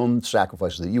sins and your own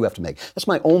sacrifices that you have to make. That's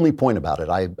my only point about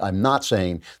it. I'm not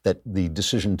saying that the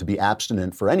decision to be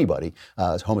abstinent for anybody,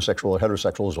 homosexual or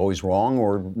heterosexual, is always wrong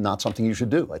or not something you should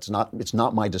do. It's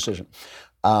not my decision.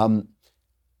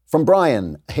 From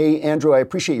Brian, hey, Andrew, I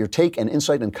appreciate your take and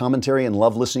insight and commentary and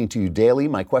love listening to you daily.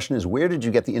 My question is, where did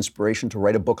you get the inspiration to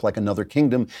write a book like Another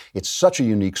Kingdom? It's such a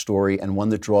unique story and one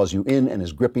that draws you in and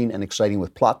is gripping and exciting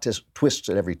with plot twists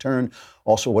at every turn.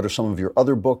 Also, what are some of your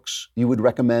other books you would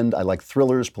recommend? I like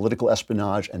thrillers, political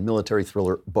espionage, and military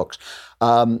thriller books.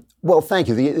 Well, thank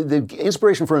you. The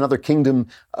inspiration for Another Kingdom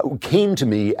came to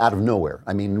me out of nowhere.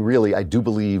 Really, I do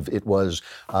believe it was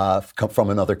from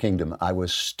Another Kingdom. I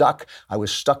was stuck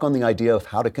on the idea of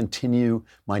how to continue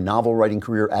my novel writing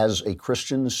career as a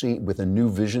Christian, with a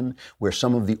new vision, where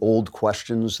some of the old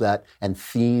questions and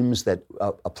themes that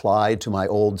applied to my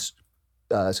old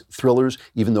thrillers,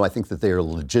 even though I think that they are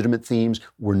legitimate themes,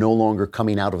 were no longer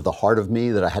coming out of the heart of me,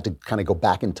 that I had to kind of go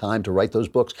back in time to write those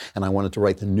books. And I wanted to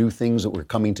write the new things that were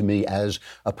coming to me as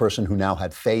a person who now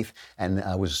had faith, and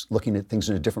I was looking at things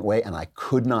in a different way, and I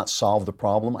could not solve the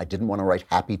problem. I didn't want to write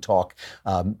happy talk,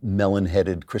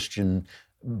 melon-headed Christian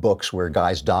books where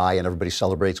guys die and everybody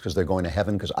celebrates because they're going to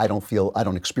heaven, because I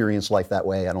don't experience life that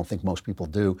way. I don't think most people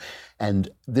do. And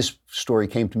this story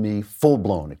came to me full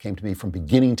blown. It came to me from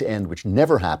beginning to end, which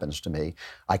never happens to me.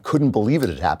 I couldn't believe it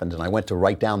had happened. And I went to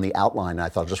write down the outline. And I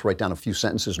thought I'll just write down a few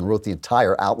sentences and wrote the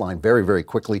entire outline very, very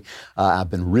quickly. I've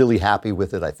been really happy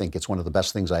with it. I think it's one of the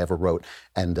best things I ever wrote.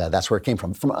 And that's where it came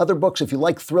from. From other books, if you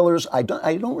like thrillers, I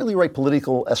don't really write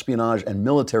political espionage and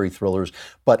military thrillers,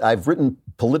 but I've written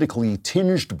politically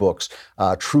tinged books.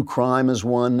 True Crime is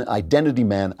one. Identity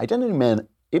Man. Identity Man,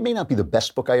 it may not be the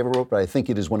best book I ever wrote, but I think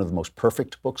it is one of the most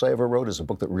perfect books I ever wrote. It's a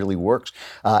book that really works.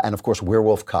 And of course,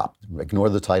 Werewolf Cop. Ignore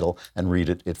the title and read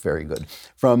it. It's very good.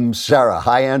 From Sarah.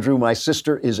 Hi, Andrew. My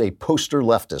sister is a poster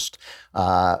leftist.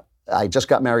 I just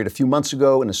got married a few months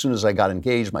ago, and as soon as I got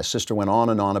engaged, my sister went on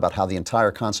and on about how the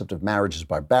entire concept of marriage is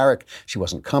barbaric. She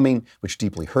wasn't coming, which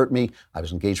deeply hurt me. I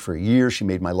was engaged for a year. She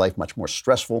made my life much more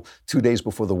stressful. 2 days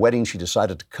before the wedding, she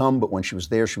decided to come, but when she was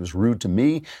there, she was rude to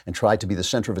me and tried to be the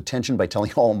center of attention by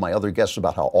telling all my other guests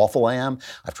about how awful I am.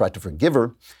 I've tried to forgive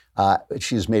her.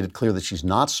 She has made it clear that she's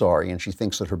not sorry, and she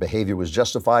thinks that her behavior was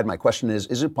justified. My question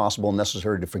is it possible and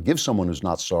necessary to forgive someone who's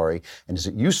not sorry? And is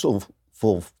it useful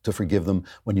to forgive them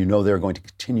when you know they're going to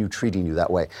continue treating you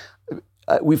that way?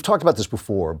 We've talked about this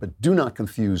before, but do not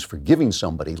confuse forgiving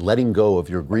somebody, letting go of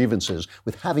your grievances,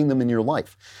 with having them in your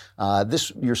life.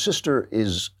 Your sister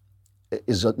is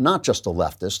not just a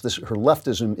leftist. Her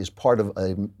leftism is part of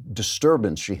a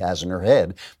disturbance she has in her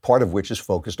head, part of which is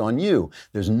focused on you.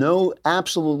 There's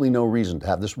absolutely no reason to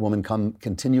have this woman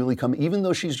continually come, even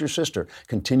though she's your sister,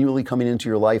 continually coming into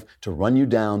your life to run you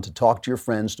down, to talk to your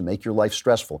friends, to make your life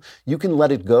stressful. You can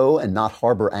let it go and not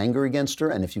harbor anger against her,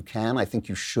 and if you can, I think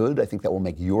you should. I think that will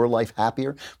make your life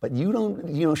happier. But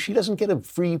she doesn't get a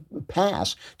free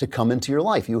pass to come into your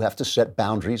life. You have to set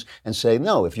boundaries and say,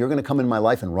 no, if you're going to come in my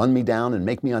life and run me down and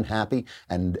make me unhappy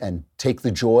and take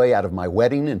the joy out of my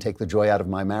wedding and take the joy out of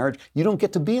my marriage, you don't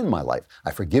get to be in my life.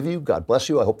 I forgive you. God bless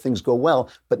you. I hope things go well.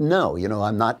 But no,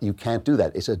 you can't do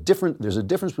that. There's a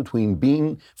difference between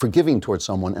being forgiving towards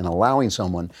someone and allowing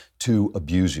someone to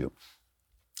abuse you.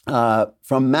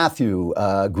 From Matthew,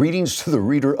 greetings to the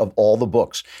reader of all the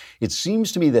books. It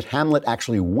seems to me that Hamlet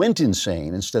actually went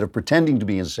insane instead of pretending to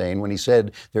be insane when he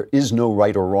said there is no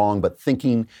right or wrong, but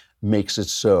thinking makes it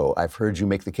so. I've heard you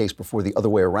make the case before the other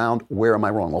way around. Where am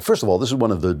I wrong? Well, first of all, this is one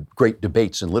of the great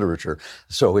debates in literature,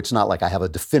 so it's not like I have a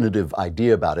definitive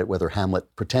idea about it, whether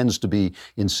Hamlet pretends to be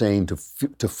insane to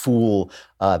fool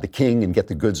the king and get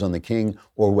the goods on the king,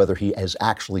 or whether he has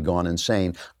actually gone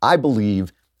insane. I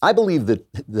believe that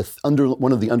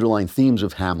one of the underlying themes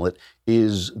of Hamlet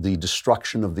is the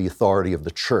destruction of the authority of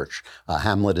the church.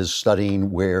 Hamlet is studying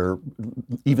where,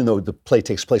 even though the play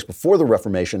takes place before the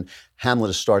Reformation, Hamlet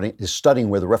is studying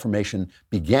where the Reformation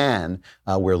began,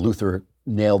 where Luther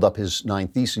nailed up his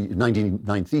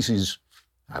 99 theses.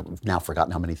 I've now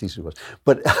forgotten how many theses it was,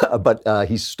 but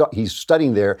he's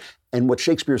studying there. And what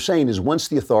Shakespeare's saying is, once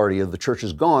the authority of the church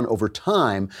is gone, over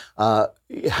time,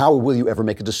 how will you ever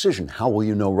make a decision? How will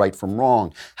you know right from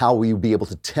wrong? How will you be able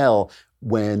to tell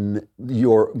when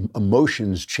your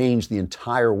emotions change the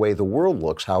entire way the world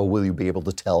looks? How will you be able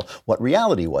to tell what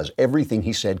reality was? Everything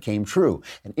he said came true.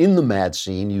 And in the mad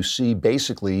scene, you see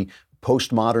basically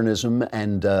postmodernism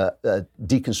and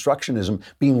deconstructionism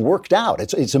being worked out.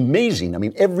 It's amazing. I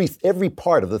mean, every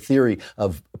part of the theory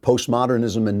of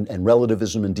postmodernism and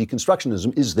relativism and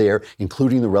deconstructionism is there,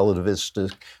 including the relativist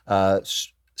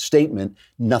statement,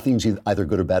 nothing's either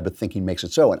good or bad, but thinking makes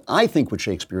it so. And I think what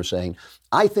Shakespeare is saying,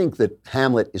 I think that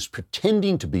Hamlet is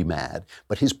pretending to be mad,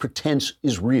 but his pretense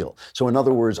is real. So in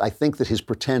other words, I think that his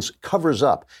pretense covers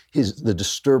up the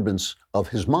disturbance of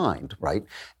his mind, right?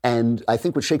 And I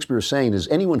think what Shakespeare is saying is,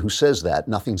 anyone who says that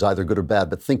nothing's either good or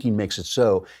bad, but thinking makes it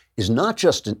so, is not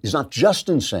just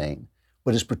insane,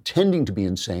 but is pretending to be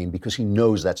insane because he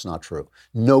knows that's not true.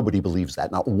 Nobody believes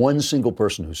that. Not one single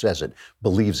person who says it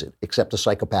believes it, except a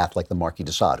psychopath like the Marquis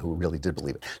de Sade, who really did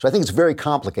believe it. So I think it's very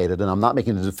complicated, and I'm not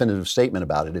making a definitive statement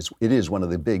about it. It is one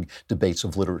of the big debates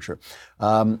of literature.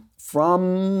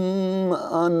 From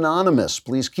Anonymous,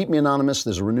 please keep me anonymous.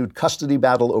 There's a renewed custody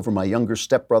battle over my younger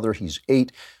stepbrother. He's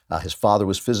 8. His father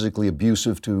was physically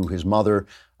abusive to his mother,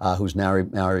 who's now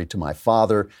married to my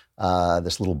father.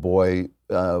 This little boy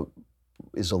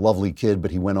is a lovely kid, but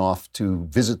he went off to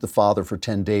visit the father for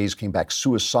 10 days, came back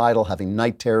suicidal, having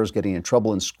night terrors, getting in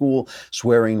trouble in school,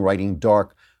 swearing, writing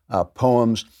dark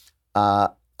poems.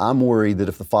 I'm worried that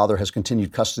if the father has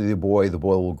continued custody of the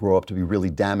boy will grow up to be really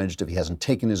damaged if he hasn't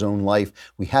taken his own life.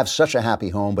 We have such a happy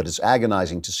home, but it's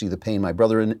agonizing to see the pain my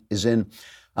brother is in.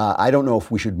 I don't know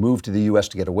if we should move to the U.S.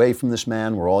 to get away from this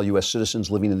man. We're all U.S. citizens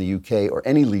living in the U.K. or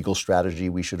any legal strategy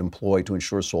we should employ to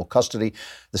ensure sole custody.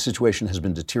 The situation has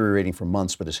been deteriorating for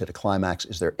months but has hit a climax.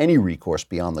 Is there any recourse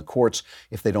beyond the courts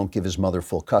if they don't give his mother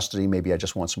full custody? Maybe I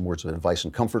just want some words of advice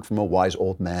and comfort from a wise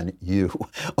old man, you.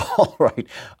 All right.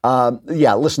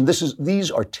 Yeah, listen,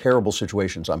 these are terrible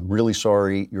situations. I'm really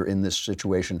sorry you're in this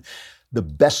situation. The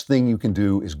best thing you can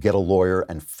do is get a lawyer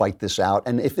and fight this out.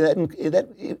 And if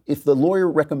the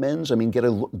lawyer recommends, get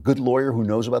a good lawyer who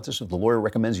knows about this. If the lawyer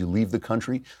recommends you leave the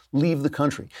country, leave the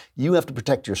country. You have to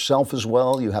protect yourself as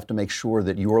well. You have to make sure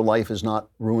that your life is not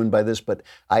ruined by this. But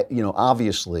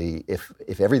obviously,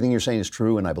 if everything you're saying is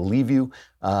true, and I believe you,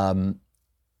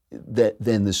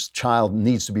 then this child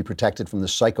needs to be protected from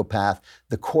this psychopath.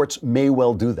 The courts may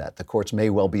well do that. The courts may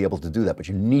well be able to do that, but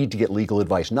you need to get legal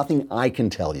advice. Nothing I can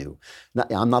tell you,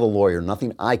 I'm not a lawyer,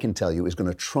 nothing I can tell you is going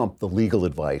to trump the legal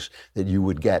advice that you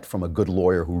would get from a good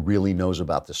lawyer who really knows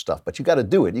about this stuff. But you got to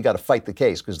do it. You got to fight the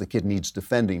case because the kid needs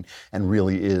defending and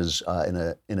really is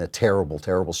in a terrible,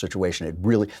 terrible situation.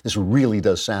 This really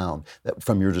does sound, that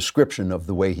from your description of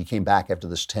the way he came back after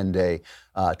this 10-day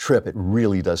trip, it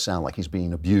really does sound like he's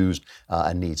being abused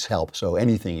and needs help. So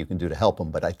anything you can do to help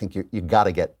him, but I think you got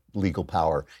to get legal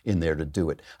power in there to do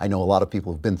it. I know a lot of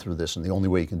people have been through this, and the only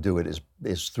way you can do it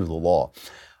is through the law,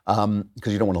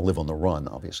 because you don't want to live on the run,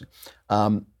 obviously.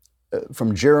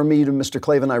 From Jeremy to Mr.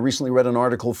 Klavan, I recently read an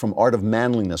article from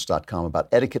artofmanliness.com about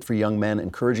etiquette for young men,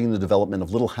 encouraging the development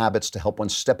of little habits to help one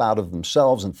step out of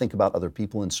themselves and think about other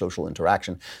people in social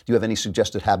interaction. Do you have any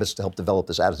suggested habits to help develop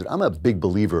this attitude? I'm a big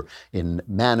believer in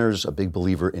manners, a big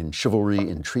believer in chivalry,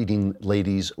 in treating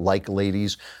ladies like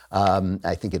ladies.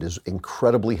 I think it is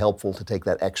incredibly helpful to take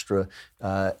that extra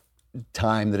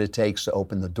time that it takes to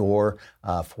open the door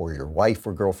for your wife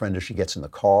or girlfriend as she gets in the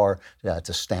car,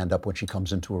 to stand up when she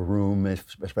comes into a room,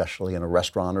 especially in a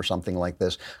restaurant or something like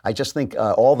this. I just think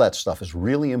all that stuff is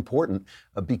really important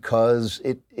because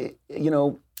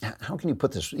how can you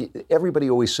put this? Everybody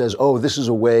always says, oh, this is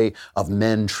a way of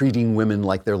men treating women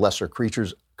like they're lesser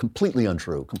creatures. Completely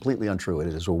untrue, completely untrue. It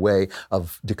is a way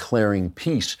of declaring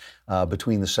peace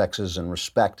between the sexes and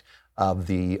respect of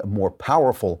the more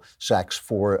powerful sex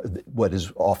for what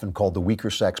is often called the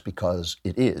weaker sex, because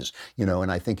it is,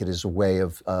 and I think it is a way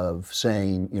of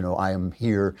saying, I am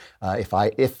here.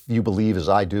 If you believe, as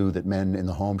I do, that men in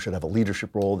the home should have a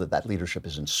leadership role, that leadership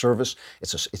is in service.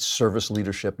 It's service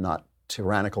leadership, not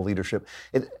tyrannical leadership.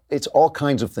 It's all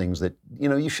kinds of things that,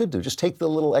 you should do. Just take the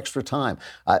little extra time.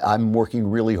 I'm working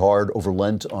really hard over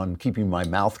Lent on keeping my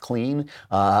mouth clean.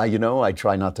 I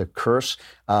try not to curse.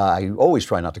 I always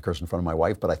try not to curse in front of my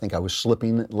wife, but I think I was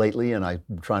slipping lately, and I'm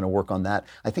trying to work on that.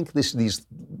 I think these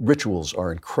rituals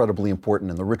are incredibly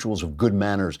important, and the rituals of good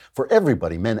manners for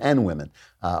everybody, men and women,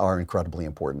 are incredibly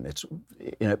important. It's,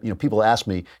 people ask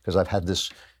me, because I've had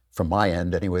this, from my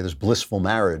end anyway, this blissful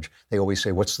marriage. They always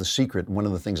say, what's the secret? And one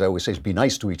of the things I always say is be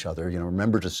nice to each other.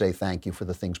 Remember to say thank you for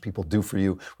the things people do for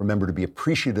you. Remember to be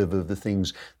appreciative of the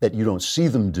things that you don't see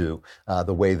them do,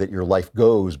 the way that your life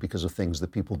goes because of things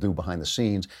that people do behind the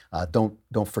scenes. Don't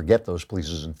forget those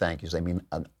pleases and thank yous. They mean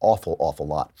an awful, awful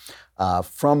lot.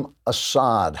 From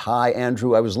Assad, hi,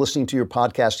 Andrew. I was listening to your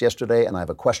podcast yesterday, and I have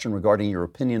a question regarding your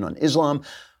opinion on Islam.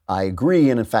 I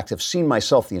agree, and in fact have seen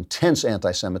myself the intense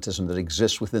anti-Semitism that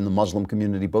exists within the Muslim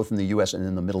community, both in the U.S. and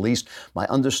in the Middle East. My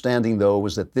understanding, though,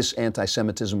 was that this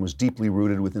anti-Semitism was deeply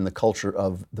rooted within the culture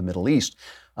of the Middle East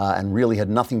and really had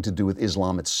nothing to do with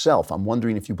Islam itself. I'm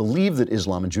wondering if you believe that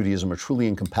Islam and Judaism are truly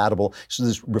incompatible. So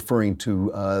this is referring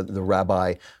to the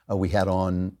rabbi we had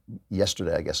on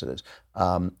yesterday, I guess it is.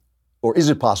 Or is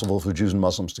it possible for Jews and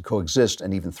Muslims to coexist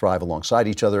and even thrive alongside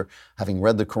each other? Having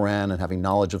read the Quran and having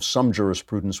knowledge of some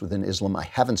jurisprudence within Islam, I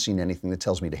haven't seen anything that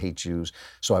tells me to hate Jews.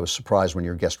 So I was surprised when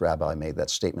your guest rabbi made that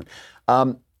statement.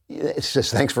 It's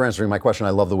just, thanks for answering my question.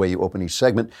 I love the way you open each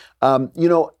segment. I've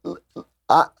read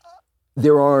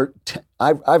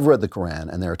the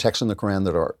Quran, and there are texts in the Quran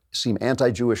that seem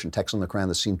anti-Jewish and texts in the Quran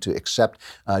that seem to accept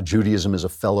Judaism as a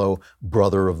fellow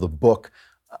brother of the book.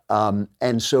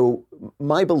 And so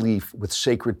my belief with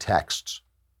sacred texts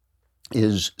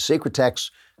is sacred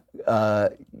texts,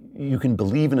 you can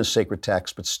believe in a sacred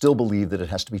text, but still believe that it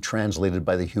has to be translated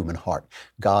by the human heart.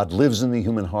 God lives in the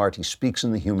human heart. He speaks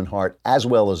in the human heart as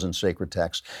well as in sacred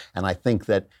texts. And I think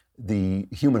that the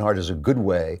human heart is a good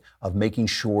way of making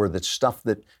sure that stuff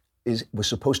that was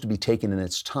supposed to be taken in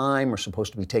its time or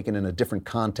supposed to be taken in a different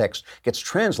context gets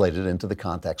translated into the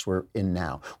context we're in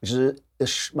now, which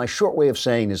is my short way of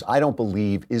saying is I don't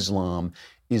believe Islam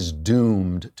is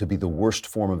doomed to be the worst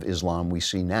form of Islam we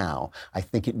see now. I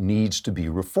think it needs to be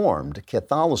reformed.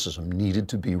 Catholicism needed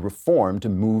to be reformed to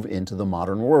move into the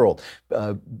modern world.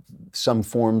 Some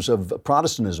forms of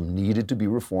Protestantism needed to be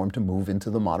reformed to move into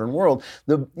the modern world.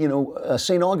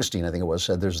 St. Augustine, I think it was,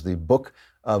 said there's the book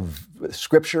of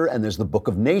Scripture and there's the book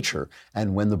of nature.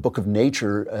 And when the book of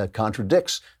nature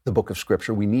contradicts the book of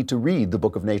Scripture, we need to read the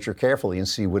book of nature carefully and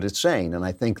see what it's saying. And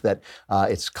I think that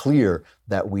it's clear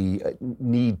that we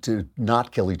need to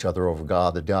not kill each other over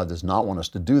God, that God does not want us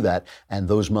to do that. And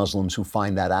those Muslims who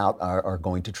find that out are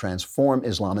going to transform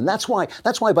Islam. And that's why,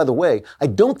 by the way, I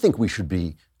don't think we should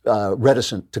be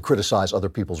reticent to criticize other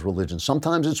people's religions.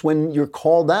 Sometimes it's when you're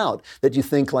called out that you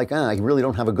think like, I really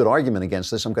don't have a good argument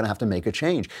against this. I'm going to have to make a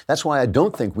change. That's why I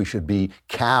don't think we should be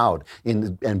cowed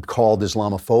and called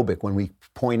Islamophobic when we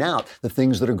point out the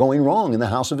things that are going wrong in the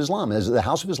House of Islam. The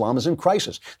House of Islam is in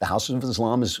crisis. The House of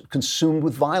Islam is consumed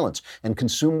with violence and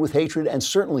consumed with hatred and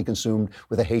certainly consumed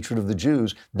with a hatred of the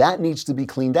Jews. That needs to be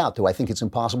cleaned out. Do I think it's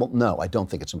impossible? No, I don't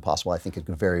think it's impossible. I think it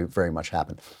could very, very much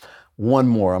happen. One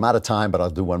more. I'm out of time, but I'll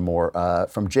do one more.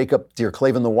 From Jacob, Dear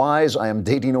Klavan the Wise, I am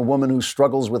dating a woman who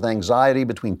struggles with anxiety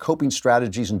between coping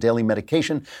strategies and daily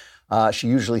medication. She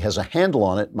usually has a handle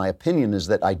on it. My opinion is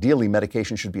that ideally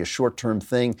medication should be a short-term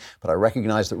thing, but I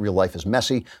recognize that real life is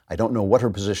messy. I don't know what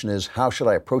her position is. How should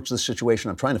I approach this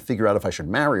situation? I'm trying to figure out if I should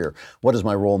marry her. What is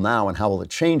my role now, and how will it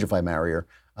change if I marry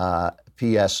her?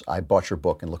 P.S. I bought your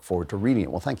book and look forward to reading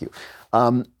it. Well, thank you.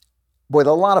 Boy, a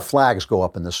lot of flags go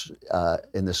up in this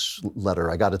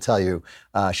letter. I got to tell you,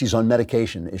 she's on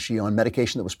medication. Is she on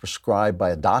medication that was prescribed by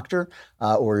a doctor,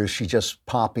 or is she just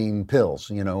popping pills?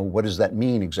 What does that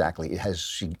mean exactly? Is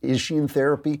she in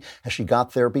therapy? Has she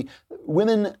got therapy?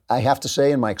 Women, I have to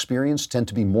say, in my experience, tend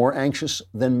to be more anxious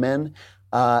than men.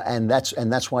 And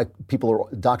that's why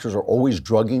doctors are always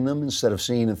drugging them instead of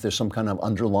seeing if there's some kind of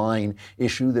underlying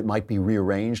issue that might be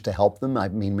rearranged to help them. I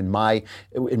mean, in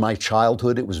my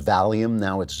childhood, it was Valium.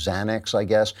 Now it's Xanax, I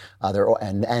guess.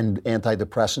 And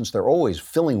antidepressants. They're always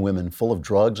filling women full of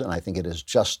drugs, and I think it is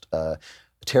just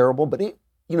terrible. But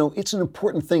it's an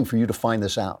important thing for you to find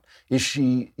this out. Is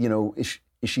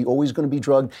she always going to be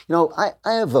drugged? I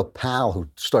have a pal who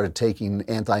started taking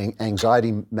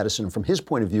anti-anxiety medicine. From his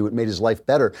point of view, it made his life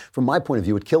better. From my point of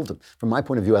view, it killed him. From my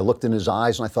point of view, I looked in his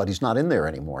eyes and I thought, he's not in there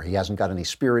anymore. He hasn't got any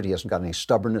spirit. He hasn't got any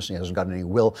stubbornness. He hasn't got any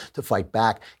will to fight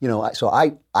back. So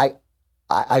I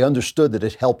understood that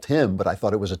it helped him, but I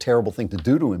thought it was a terrible thing to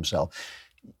do to himself.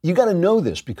 You got to know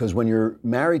this, because when you're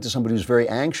married to somebody who's very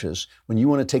anxious, when you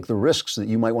want to take the risks that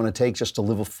you might want to take just to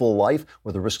live a full life,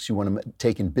 or the risks you want to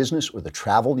take in business, or the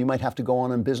travel you might have to go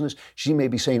on in business, she may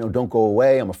be saying, oh, don't go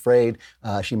away, I'm afraid.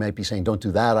 She might be saying, don't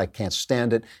do that, I can't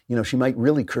stand it. She might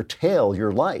really curtail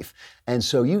your life. And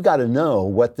so you got to know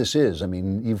what this is. I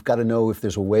mean, you've got to know if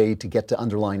there's a way to get to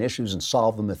underlying issues and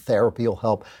solve them, if therapy will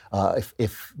help,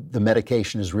 if the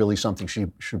medication is really something she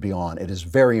should be on. It is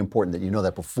very important that you know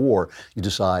that before you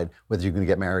decide whether you're going to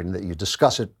get married, and that you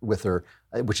discuss it with her,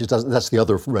 that's the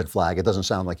other red flag. It doesn't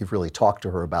sound like you've really talked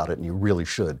to her about it, and you really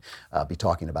should be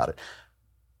talking about it.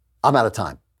 I'm out of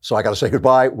time, so I got to say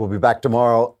goodbye. We'll be back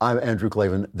tomorrow. I'm Andrew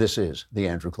Klavan. This is The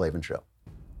Andrew Klavan Show.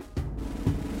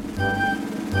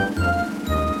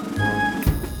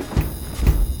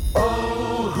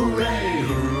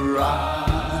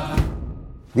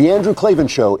 The Andrew Klavan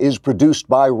Show is produced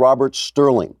by Robert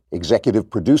Sterling. Executive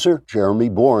producer, Jeremy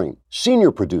Boring.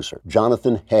 Senior producer,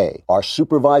 Jonathan Hay. Our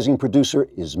supervising producer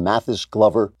is Mathis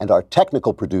Glover, and our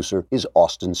technical producer is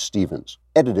Austin Stevens.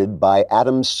 Edited by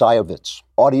Adam Sayevitz.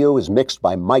 Audio is mixed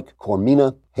by Mike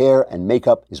Cormina. Hair and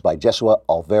makeup is by Jesua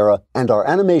Alvera. And our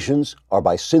animations are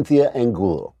by Cynthia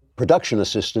Angulo. Production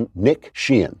assistant, Nick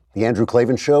Sheehan. The Andrew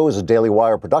Klavan Show is a Daily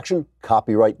Wire production.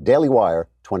 Copyright Daily Wire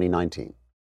 2019.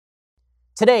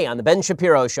 Today on The Ben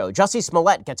Shapiro Show, Jussie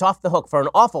Smollett gets off the hook for an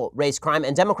awful race crime,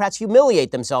 and Democrats humiliate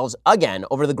themselves again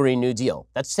over the Green New Deal.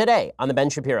 That's today on The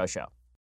Ben Shapiro Show.